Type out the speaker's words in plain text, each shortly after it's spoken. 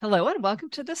Hello and welcome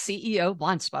to the CEO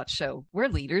Blind Spot Show, where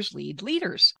leaders lead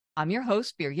leaders. I'm your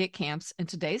host, Birgit Kamps, and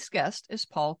today's guest is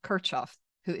Paul Kirchoff,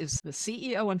 who is the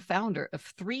CEO and founder of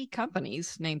three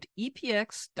companies named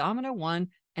EPX, Domino One,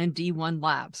 and D1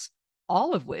 Labs,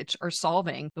 all of which are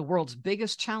solving the world's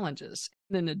biggest challenges.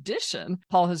 In addition,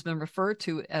 Paul has been referred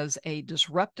to as a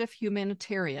disruptive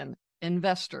humanitarian,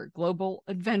 investor, global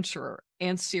adventurer,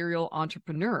 and serial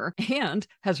entrepreneur, and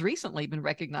has recently been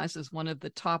recognized as one of the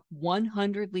top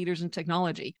 100 leaders in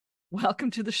technology. Welcome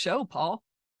to the show, Paul.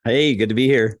 Hey, good to be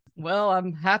here. Well,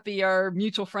 I'm happy our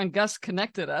mutual friend Gus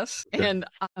connected us, and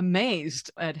I'm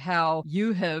amazed at how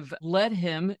you have led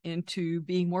him into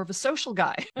being more of a social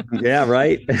guy. Yeah,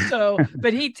 right.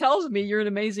 But he tells me you're an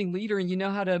amazing leader and you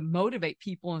know how to motivate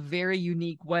people in very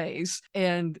unique ways.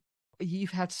 And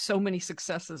you've had so many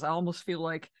successes. I almost feel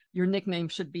like your nickname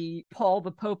should be Paul,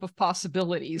 the Pope of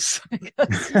Possibilities. You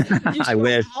I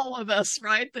wish all of us,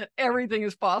 right? That everything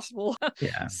is possible.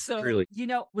 Yeah, So, really.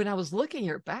 when I was looking at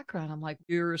your background, I'm like,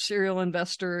 you're a serial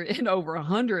investor in over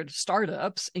 100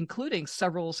 startups, including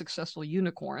several successful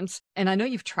unicorns. And I know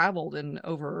you've traveled in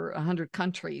over 100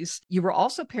 countries. You were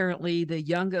also apparently the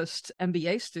youngest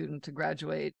MBA student to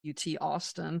graduate UT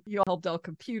Austin. You helped Dell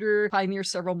Computer pioneer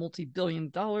several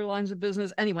multi-billion-dollar lines of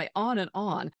business. Anyway, on and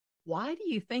on. Why do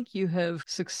you think you have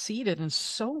succeeded in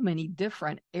so many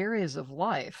different areas of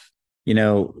life?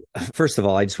 First of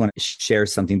all, I just want to share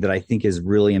something that I think is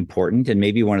really important and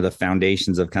maybe one of the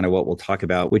foundations of kind of what we'll talk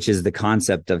about, which is the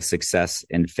concept of success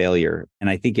and failure. And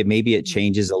I think it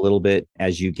changes a little bit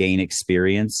as you gain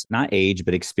experience, not age,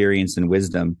 but experience and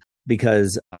wisdom.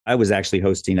 Because I was actually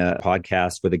hosting a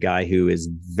podcast with a guy who is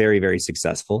very, very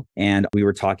successful. And we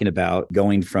were talking about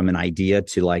going from an idea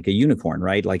to like a unicorn,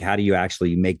 right? Like, how do you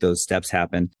actually make those steps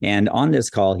happen? And on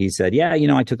this call, he said, yeah,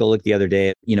 I took a look the other day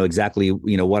at, exactly,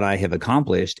 what I have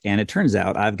accomplished. And it turns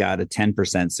out I've got a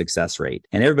 10% success rate.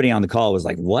 And everybody on the call was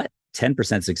like, what?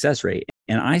 10% success rate.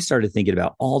 And I started thinking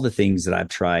about all the things that I've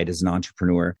tried as an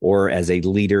entrepreneur or as a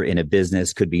leader in a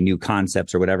business, could be new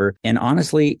concepts or whatever. And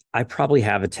honestly, I probably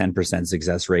have a 10%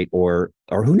 success rate or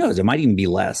who knows, it might even be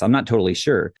less. I'm not totally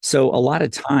sure. So a lot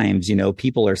of times,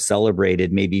 people are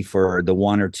celebrated maybe for the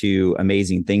one or two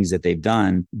amazing things that they've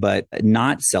done, but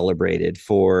not celebrated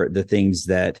for the things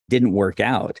that didn't work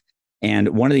out. And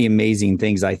one of the amazing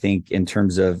things I think in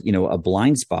terms of, a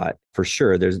blind spot, for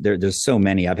sure, there's so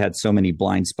many. I've had so many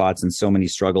blind spots and so many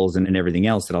struggles and everything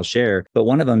else that I'll share. But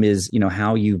one of them is,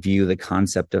 how you view the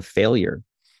concept of failure.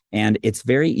 And it's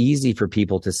very easy for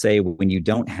people to say when you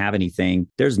don't have anything,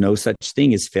 there's no such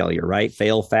thing as failure, right?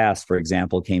 Fail fast, for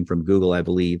example, came from Google, I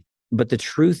believe. But the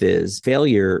truth is,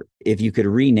 failure, if you could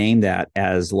rename that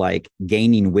as like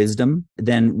gaining wisdom,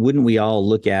 then wouldn't we all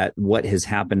look at what has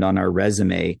happened on our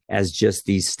resume as just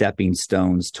these stepping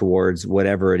stones towards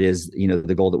whatever it is,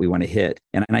 the goal that we want to hit?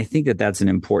 And I think that that's an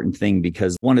important thing,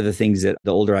 because one of the things that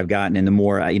the older I've gotten and the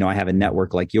more, I have a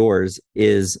network like yours,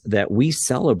 is that we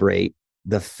celebrate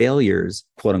the failures,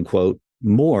 quote unquote,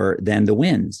 more than the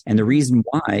wins. And the reason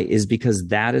why is because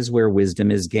that is where wisdom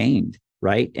is gained.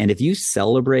 Right. And if you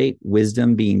celebrate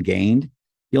wisdom being gained,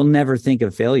 you'll never think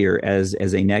of failure as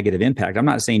a negative impact. I'm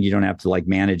not saying you don't have to like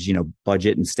manage,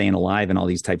 budget and staying alive and all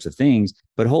these types of things.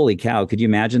 But holy cow, could you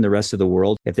imagine the rest of the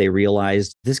world if they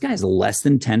realized this guy's less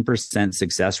than 10%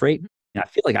 success rate? And I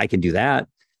feel like I can do that.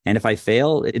 And if I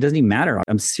fail, it doesn't even matter.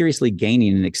 I'm seriously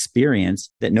gaining an experience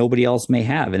that nobody else may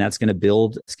have. And that's going to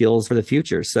build skills for the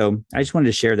future. So I just wanted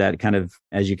to share that kind of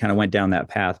as you kind of went down that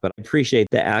path. But I appreciate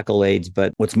the accolades.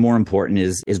 But what's more important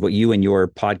is what you and your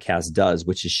podcast does,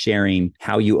 which is sharing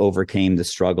how you overcame the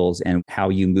struggles and how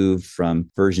you moved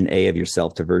from version A of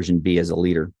yourself to version B as a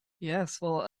leader. Yes.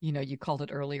 Well, you called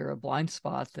it earlier a blind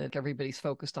spot, that everybody's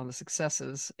focused on the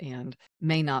successes and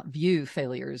may not view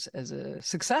failures as a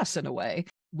success in a way.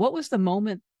 What was the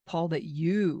moment, Paul, that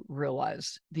you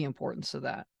realized the importance of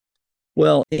that?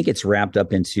 Well, I think it's wrapped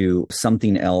up into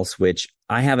something else, which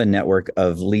I have a network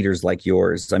of leaders like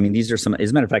yours. I mean, these are as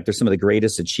a matter of fact, they're some of the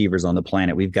greatest achievers on the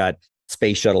planet. We've got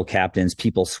space shuttle captains,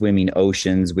 people swimming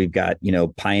oceans. We've got,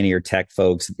 pioneer tech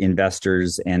folks,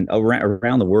 investors, and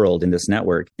around the world in this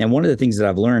network. And one of the things that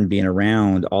I've learned being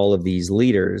around all of these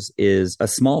leaders is a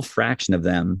small fraction of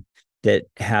them that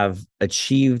have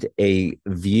achieved a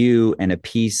view and a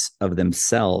piece of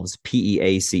themselves,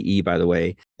 PEACE, by the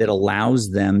way, that allows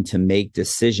them to make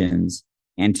decisions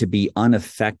and to be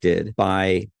unaffected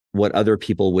by what other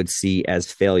people would see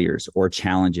as failures or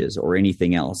challenges or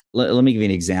anything else. Let me give you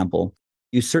an example.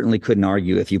 You certainly couldn't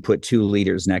argue if you put two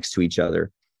leaders next to each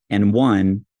other and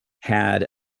one had,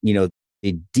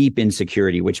 a deep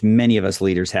insecurity, which many of us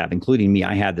leaders have, including me.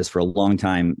 I had this for a long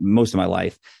time, most of my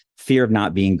life, fear of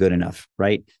not being good enough,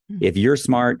 right? Mm-hmm. If you're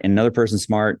smart and another person's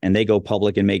smart and they go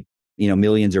public and make,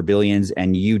 millions or billions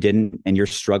and you didn't, and you're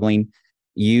struggling,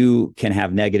 you can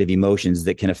have negative emotions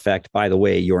that can affect, by the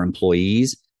way, your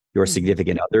employees, your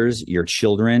significant others, your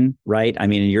children, right? I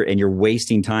mean, and you're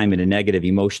wasting time in a negative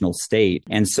emotional state.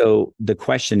 And so the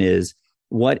question is,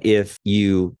 what if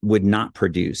you would not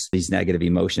produce these negative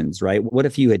emotions, right? What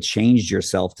if you had changed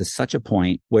yourself to such a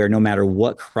point where no matter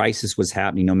what crisis was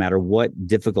happening, no matter what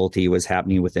difficulty was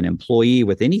happening with an employee,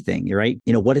 with anything, right?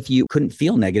 What if you couldn't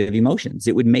feel negative emotions?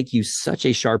 It would make you such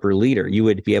a sharper leader. You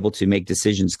would be able to make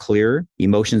decisions clearer.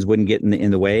 Emotions wouldn't get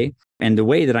in the way. And the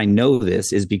way that I know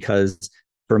this is because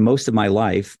for most of my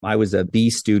life, I was a B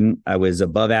student. I was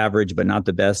above average, but not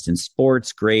the best in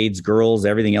sports, grades, girls,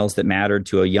 everything else that mattered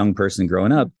to a young person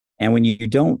growing up. And when you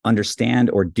don't understand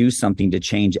or do something to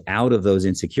change out of those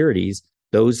insecurities,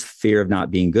 those fear of not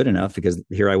being good enough, because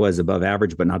here I was above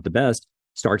average, but not the best,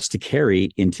 starts to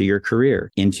carry into your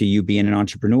career, into you being an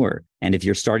entrepreneur. And if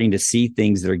you're starting to see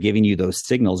things that are giving you those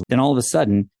signals, then all of a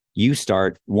sudden, you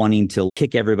start wanting to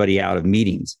kick everybody out of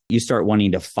meetings. You start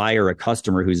wanting to fire a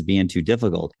customer who's being too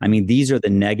difficult. I mean, these are the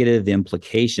negative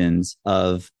implications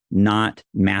of not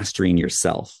mastering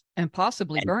yourself. And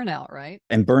possibly burnout, right?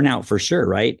 And burnout for sure,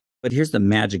 right? But here's the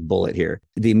magic bullet here.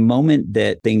 The moment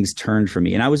that things turned for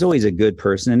me, and I was always a good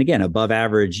person, and again, above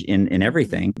average in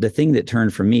everything, the thing that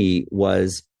turned for me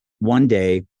was one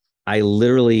day, I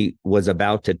literally was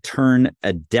about to turn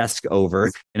a desk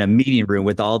over in a meeting room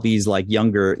with all these like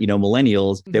younger,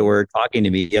 millennials that were talking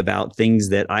to me about things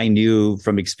that I knew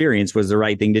from experience was the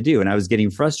right thing to do. And I was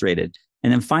getting frustrated.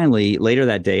 And then finally, later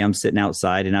that day, I'm sitting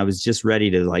outside and I was just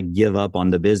ready to like give up on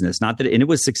the business. Not that, and it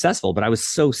was successful, but I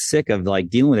was so sick of like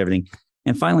dealing with everything.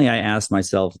 And finally, I asked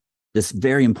myself this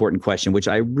very important question, which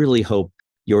I really hope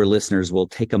your listeners will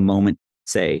take a moment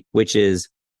to say, which is,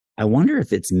 I wonder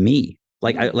if it's me.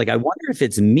 I wonder if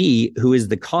it's me who is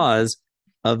the cause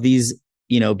of these,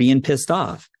 being pissed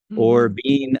off or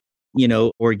being,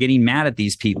 or getting mad at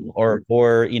these people or,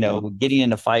 getting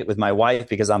in a fight with my wife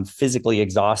because I'm physically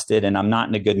exhausted and I'm not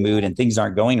in a good mood and things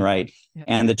aren't going right. Yeah.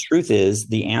 And the truth is,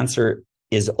 the answer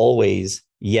is always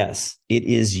yes, it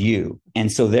is you.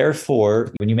 And so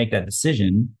therefore, when you make that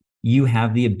decision, you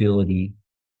have the ability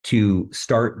to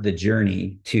start the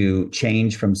journey to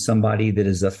change from somebody that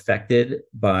is affected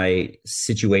by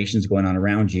situations going on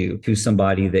around you to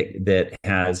somebody that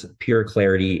has pure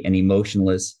clarity and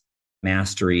emotionless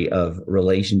mastery of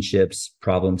relationships,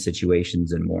 problem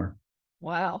situations, and more.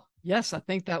 Wow. Yes, I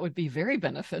think that would be very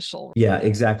beneficial. Yeah,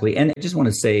 exactly. And I just want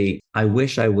to say, I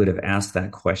wish I would have asked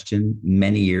that question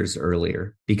many years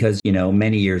earlier because,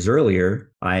 many years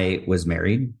earlier, I was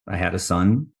married. I had a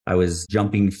son. I was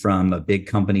jumping from a big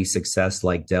company success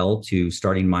like Dell to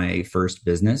starting my first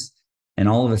business. And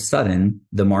all of a sudden,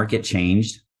 the market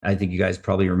changed. I think you guys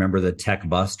probably remember the tech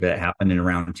bust that happened in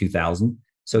around 2000.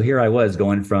 So here I was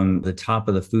going from the top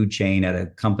of the food chain at a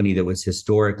company that was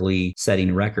historically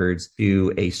setting records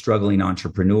to a struggling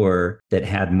entrepreneur that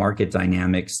had market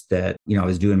dynamics that, I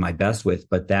was doing my best with,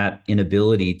 but that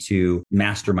inability to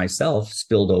master myself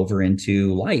spilled over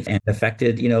into life and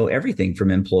affected, everything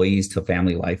from employees to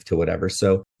family life to whatever.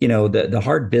 So, the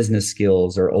hard business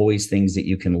skills are always things that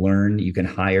you can learn, you can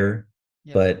hire.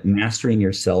 Yeah. But mastering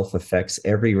yourself affects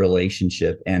every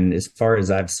relationship. And as far as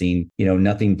I've seen,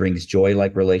 nothing brings joy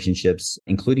like relationships,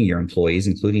 including your employees,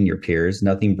 including your peers.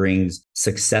 Nothing brings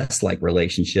success like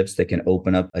relationships that can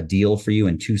open up a deal for you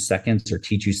in 2 seconds or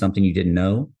teach you something you didn't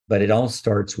know. But it all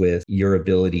starts with your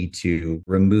ability to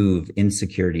remove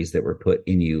insecurities that were put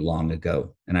in you long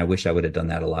ago. And I wish I would have done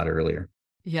that a lot earlier.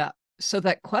 Yeah. So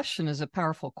that question is a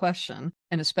powerful question.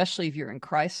 And especially if you're in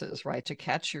crisis, right, to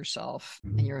catch yourself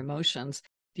and your emotions.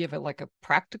 Do you have a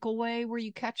practical way where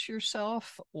you catch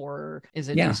yourself, or is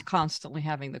it just constantly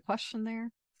having the question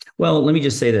there? Well, let me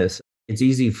just say this. It's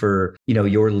easy for,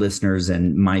 your listeners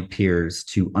and my peers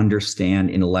to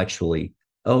understand intellectually,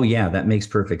 oh yeah, that makes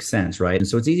perfect sense, right? And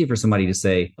so it's easy for somebody to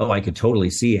say, oh, I could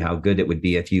totally see how good it would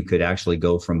be if you could actually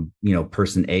go from,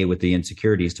 person A with the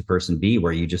insecurities to person B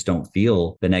where you just don't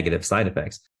feel the negative side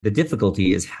effects. The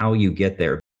difficulty is how you get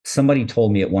there. Somebody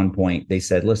told me at one point, they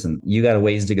said, listen, you got a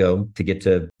ways to go to get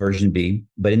to version B,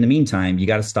 but in the meantime, you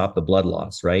got to stop the blood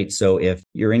loss, right? So if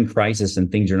you're in crisis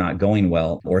and things are not going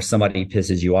well, or somebody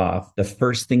pisses you off, the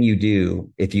first thing you do,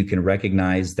 if you can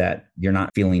recognize that you're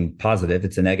not feeling positive,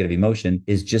 it's a negative emotion,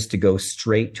 is just to go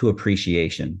straight to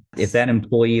appreciation. If that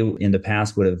employee in the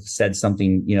past would have said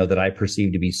something, that I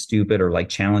perceived to be stupid or like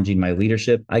challenging my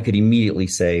leadership, I could immediately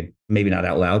say, maybe not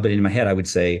out loud, but in my head, I would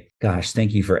say, gosh,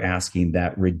 thank you for asking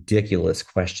that ridiculous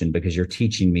question, because you're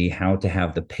teaching me how to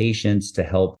have the patience to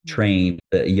help train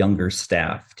the younger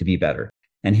staff to be better.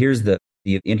 And here's the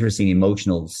interesting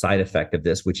emotional side effect of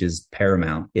this, which is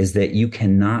paramount, is that you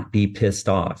cannot be pissed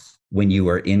off when you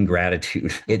are in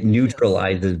gratitude. It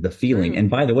neutralizes the feeling. And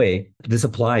by the way, this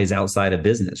applies outside of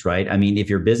business, right? I mean, if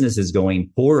your business is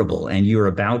going horrible and you're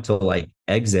about to like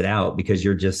exit out because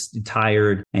you're just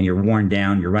tired and you're worn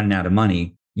down, you're running out of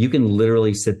money, you can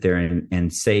literally sit there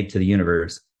and say to the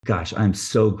universe, gosh, I'm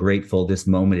so grateful this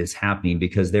moment is happening,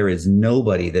 because there is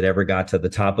nobody that ever got to the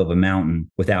top of a mountain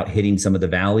without hitting some of the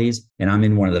valleys. And I'm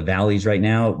in one of the valleys right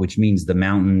now, which means the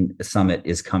mountain summit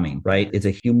is coming, right? It's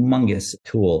a humongous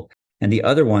tool. And the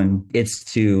other one, it's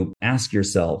to ask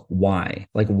yourself, why?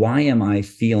 Like, why am I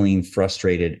feeling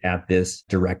frustrated at this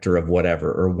director of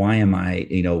whatever? Or why am I,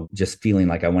 just feeling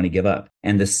like I want to give up?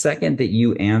 And the second that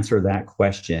you answer that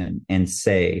question and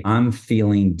say, I'm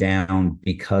feeling down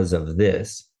because of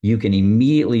this, you can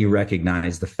immediately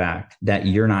recognize the fact that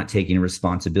you're not taking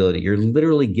responsibility. You're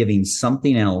literally giving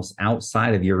something else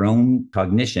outside of your own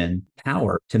cognition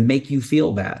power to make you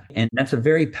feel bad. And that's a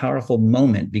very powerful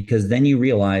moment, because then you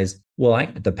realize, well, I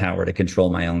got the power to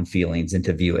control my own feelings and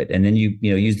to view it. And then you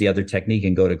use the other technique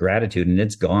and go to gratitude, and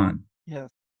it's gone. Yeah.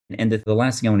 And the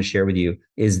last thing I want to share with you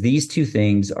is these two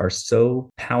things are so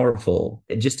powerful.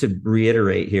 Just to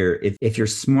reiterate here, if you're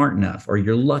smart enough or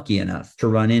you're lucky enough to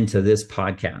run into this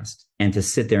podcast and to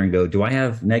sit there and go, do I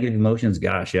have negative emotions?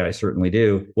 Gosh, yeah, I certainly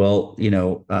do. Well,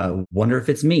 wonder if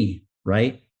it's me,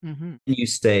 right? Mm-hmm. And you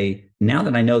say, now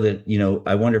that I know that,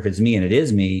 I wonder if it's me and it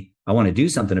is me, I want to do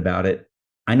something about it.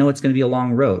 I know it's going to be a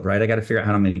long road, right? I got to figure out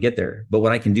how I'm going to get there. But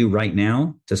what I can do right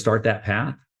now to start that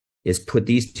path is put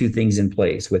these two things in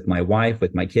place with my wife,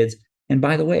 with my kids. And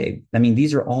by the way, I mean,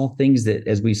 these are all things that,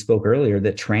 as we spoke earlier,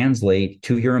 that translate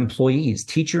to your employees.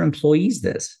 Teach your employees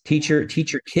this, teach your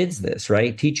kids this,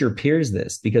 right? Teach your peers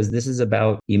this, because this is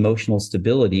about emotional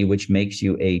stability, which makes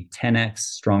you a 10x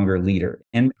stronger leader,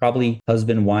 and probably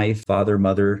husband, wife, father,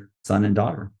 mother, son, and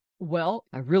daughter. Well,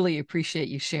 I really appreciate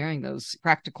you sharing those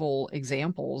practical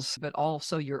examples, but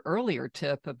also your earlier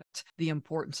tip about the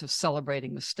importance of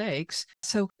celebrating mistakes.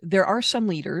 So there are some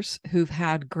leaders who've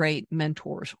had great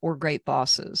mentors or great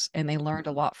bosses, and they learned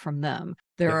a lot from them.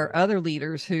 There are other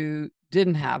leaders who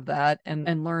didn't have that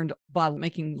and learned by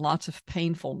making lots of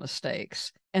painful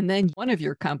mistakes. And then one of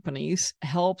your companies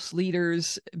helps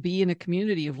leaders be in a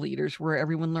community of leaders where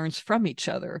everyone learns from each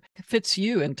other. It fits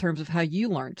you in terms of how you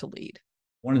learn to lead.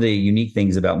 One of the unique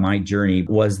things about my journey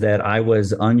was that I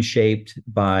was unshaped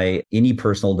by any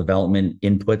personal development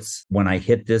inputs when I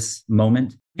hit this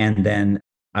moment. And then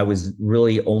I was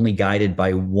really only guided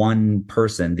by one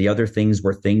person. The other things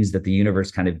were things that the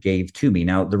universe kind of gave to me.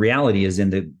 Now, the reality is,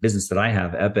 in the business that I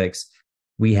have, EPX,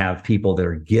 we have people that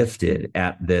are gifted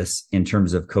at this in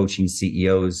terms of coaching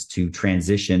CEOs to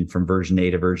transition from version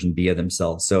A to version B of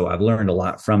themselves. So I've learned a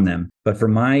lot from them. But for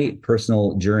my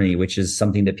personal journey, which is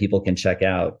something that people can check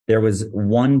out, there was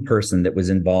one person that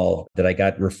was involved that I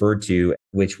got referred to,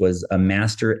 which was a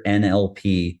master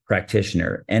NLP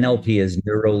practitioner. NLP is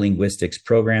neuro-linguistics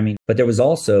programming, but there was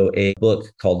also a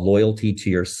book called Loyalty to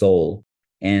Your Soul.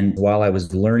 And while I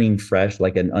was learning fresh,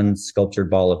 like an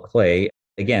unsculptured ball of clay,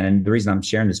 again, and the reason I'm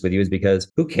sharing this with you is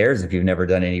because who cares if you've never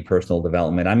done any personal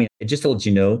development? I mean, just to let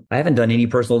you know, I haven't done any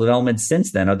personal development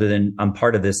since then, other than I'm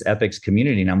part of this EPX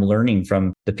community and I'm learning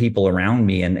from the people around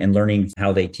me and learning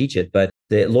how they teach it. But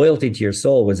the loyalty to your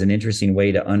soul was an interesting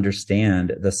way to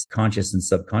understand the conscious and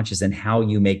subconscious and how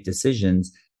you make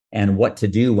decisions and what to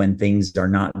do when things are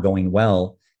not going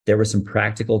well. There were some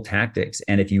practical tactics.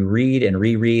 And if you read and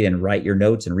reread and write your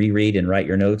notes and reread and write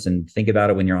your notes and think about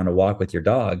it when you're on a walk with your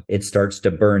dog, it starts to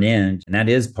burn in. And that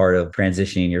is part of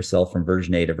transitioning yourself from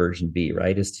version A to version B,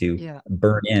 right? Is to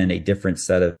burn in a different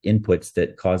set of inputs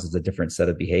that causes a different set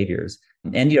of behaviors.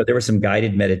 And, there were some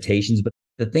guided meditations, but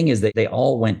the thing is that they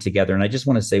all went together. And I just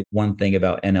want to say one thing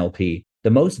about NLP.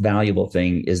 The most valuable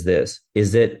thing is this,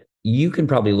 is that you can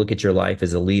probably look at your life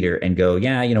as a leader and go,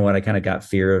 yeah, you know what? I kind of got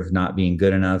fear of not being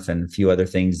good enough and a few other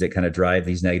things that kind of drive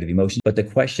these negative emotions. But the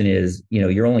question is,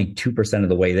 you're only 2% of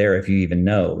the way there if you even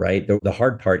know, right? The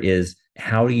hard part is,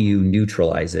 how do you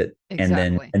neutralize it?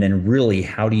 Exactly. And then really,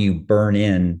 how do you burn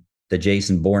in the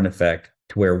Jason Bourne effect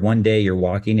to where one day you're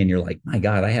walking and you're like, my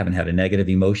God, I haven't had a negative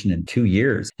emotion in 2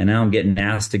 years. And now I'm getting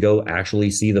asked to go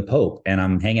actually see the Pope. And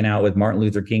I'm hanging out with Martin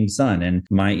Luther King's son. And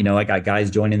I got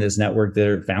guys joining this network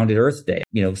that founded Earth Day,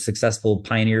 successful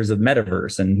pioneers of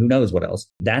metaverse and who knows what else.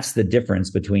 That's the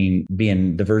difference between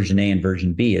being the version A and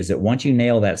version B, is that once you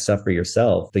nail that stuff for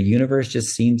yourself, the universe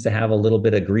just seems to have a little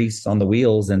bit of grease on the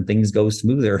wheels and things go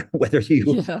smoother, whether you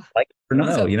like it or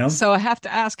not, So I have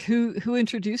to ask, who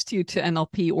introduced you to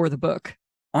NLP or the book?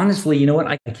 Honestly, you know what?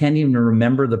 I can't even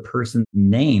remember the person's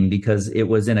name because it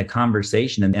was in a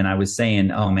conversation and I was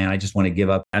saying, oh man, I just want to give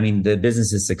up. I mean, the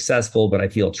business is successful, but I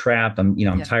feel trapped. I'm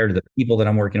tired of the people that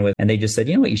I'm working with. And they just said,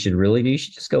 you know what you should really do? You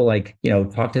should just go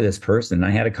talk to this person. And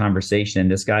I had a conversation and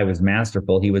this guy was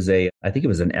masterful. He was I think he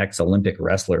was an ex-Olympic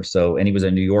wrestler. And he was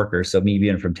a New Yorker. So me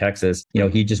being from Texas,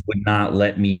 he just would not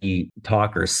let me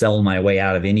talk or sell my way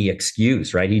out of any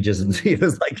excuse, right? He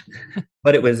was like,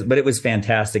 but it was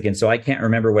fantastic. And so I can't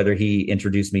remember whether he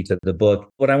introduced me to the book.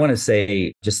 What I want to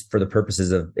say, just for the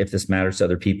purposes of if this matters to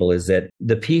other people, is that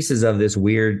the pieces of this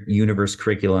weird universe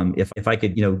curriculum, if I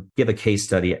could, give a case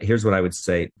study, here's what I would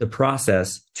say. The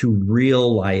process to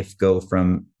real life go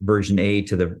from version A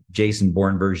to the Jason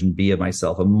Bourne version B of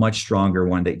myself, a much stronger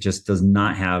one that just does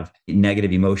not have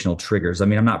negative emotional triggers. I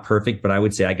mean, I'm not perfect, but I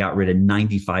would say I got rid of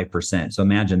 95%. So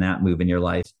imagine that move in your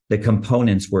life. The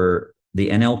components were the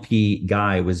NLP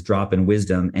guy was dropping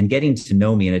wisdom and getting to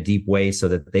know me in a deep way so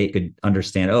that they could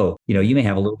understand, you may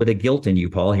have a little bit of guilt in you,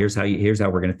 Paul. Here's how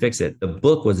we're going to fix it. The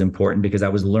book was important because I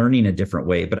was learning a different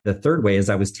way. But the third way is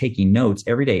I was taking notes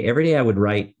every day. Every day I would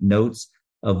write notes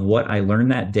of what I learned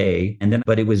that day.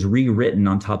 But it was rewritten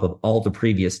on top of all the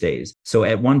previous days. So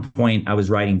at one point I was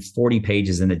writing 40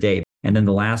 pages in a day. And then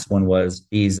the last one was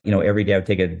every day I would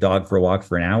take a dog for a walk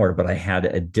for an hour, but I had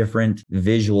a different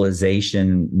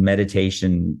visualization,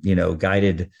 meditation,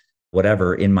 guided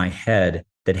whatever in my head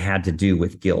that had to do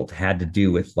with guilt, had to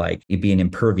do with like being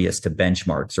impervious to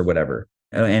benchmarks or whatever.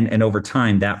 And over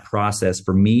time, that process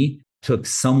for me took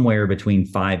somewhere between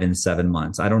 5 and 7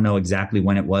 months. I don't know exactly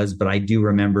when it was, but I do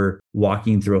remember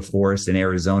walking through a forest in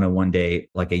Arizona one day,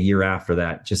 like a year after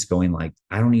that, just going like,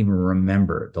 I don't even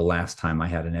remember the last time I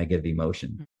had a negative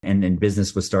emotion. And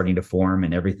business was starting to form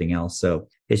and everything else. So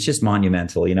it's just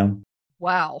monumental,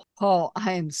 Wow. Paul,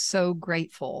 I am so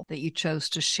grateful that you chose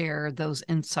to share those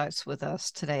insights with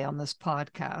us today on this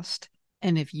podcast.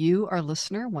 And if you, our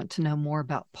listener, want to know more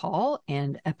about Paul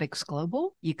and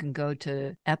EPX.Global, you can go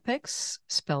to EPX,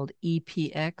 spelled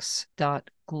EPX.Global.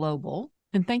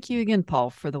 And thank you again, Paul,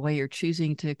 for the way you're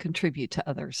choosing to contribute to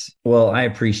others. Well, I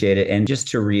appreciate it. And just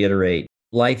to reiterate,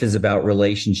 life is about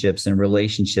relationships, and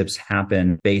relationships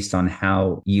happen based on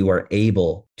how you are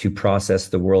able to process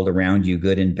the world around you,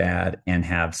 good and bad, and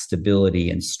have stability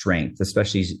and strength,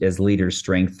 especially as leaders,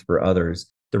 strength for others.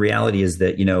 The reality is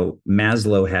that,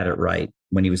 Maslow had it right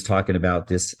when he was talking about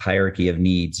this hierarchy of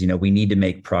needs. We need to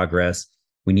make progress.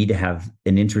 We need to have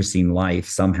an interesting life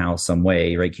somehow, some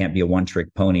way, right? Can't be a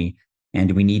one-trick pony.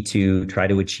 And we need to try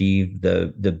to achieve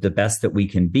the best that we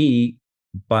can be,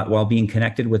 but while being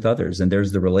connected with others. And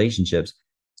there's the relationships.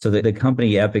 So the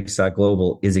company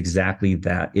EPX.Global is exactly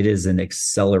that. It is an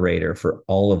accelerator for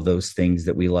all of those things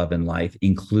that we love in life,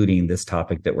 including this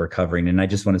topic that we're covering. And I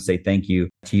just want to say thank you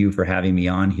to you for having me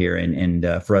on here and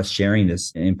for us sharing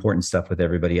this important stuff with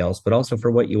everybody else, but also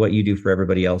for what you do for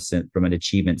everybody else from an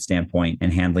achievement standpoint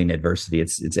and handling adversity.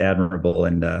 It's admirable,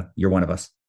 and you're one of us.